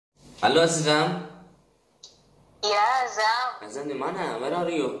Hello, Azam. Yeah, Azam. Azam, di mana? Where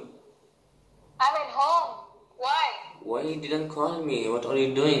are you? I'm at home. Why? Why you didn't call me? What are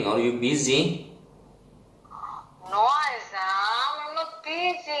you doing? Are you busy? No, Azam. I'm not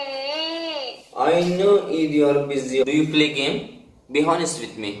busy. I know you are busy. Do you play game? Be honest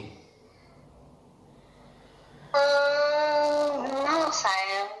with me. No,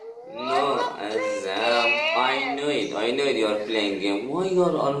 Sayang. No, Azam. I know it. I know it. You are playing game. Why you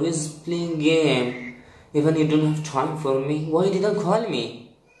are always playing game? Even you don't have time for me. Why you didn't call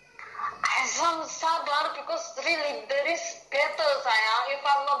me? Azam, sabar, because really there is better, Sayang. If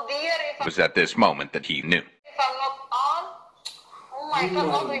I'm not there, It was at this moment that he knew. if I'm not on, oh my God,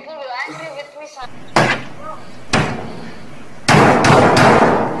 all people will angry with me, Sayang.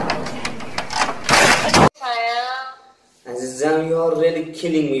 Sayang. Azam, you are really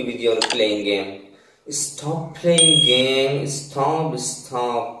killing me with your playing game. Stop playing game. Stop.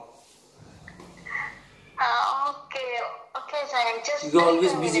 Okay, Sayang. Just You're a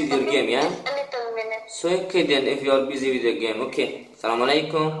always little busy with minute, your game, yeah? Just a little minute. So okay then, if you are busy with your game, okay.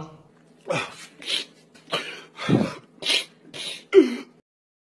 Assalamualaikum.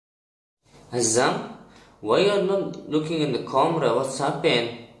 Azam, why you are not looking in the camera? What's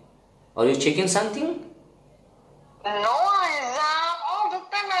happened? Are you checking something? No, Azam. All the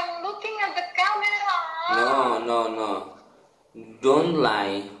time I'm looking at the camera. No. Don't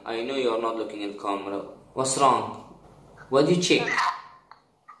lie. I know you are not looking at camera. What's wrong? What do you check?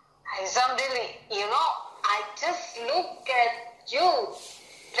 Azam, really, I just look at you.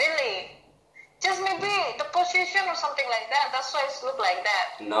 Really. Just maybe the position or something like that. That's why it look like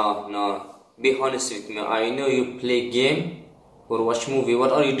that. No. Be honest with me. I know you play game or watch movie.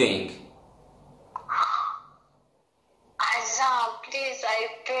 What are you doing? Azam, please, I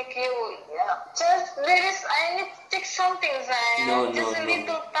beg you. I need to take something, Azam. No. Just a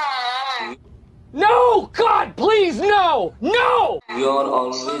little time. No! God, please, no! No! You are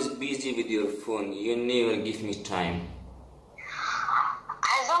always busy with your phone. You never give me time.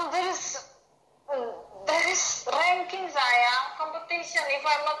 Azam, there is rankings, Azam. Competition. If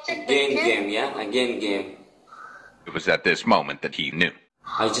I'm not checking Again game. It was at this moment that he knew.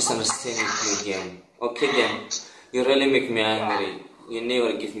 I just understand you play game. Okay then. You really make me angry. You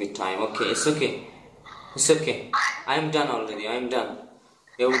never give me time. Okay, it's okay. I'm done already. I'm done.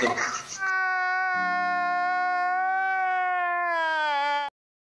 Yaudah.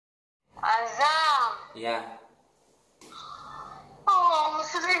 Azam. Yeah. Oh,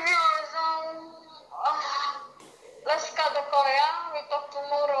 seriously, Azam. Let's cut the call, yeah? We talk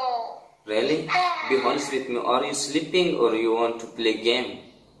tomorrow. Really? Be honest with me. Are you sleeping or you want to play game?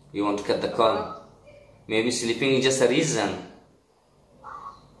 You want to cut the call? Maybe sleeping is just a reason.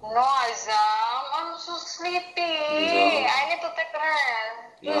 No, Azam. I'm so sleepy. I need to take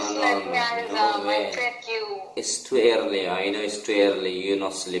rest. Please let me, Azam. I beg you. It's too early. I know it's too early. You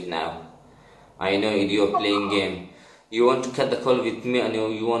not sleep now. I know you're playing game. You want to cut the call with me and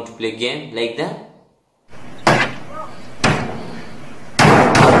you want to play game like that?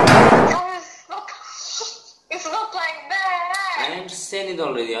 It's not like that. I understand it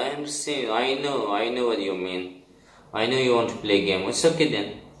already. I know what you mean. I know you want to play game. It's okay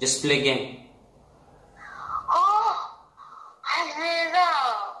then. Just play game. Oh, Azam.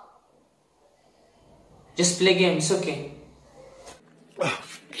 Just play game. It's okay.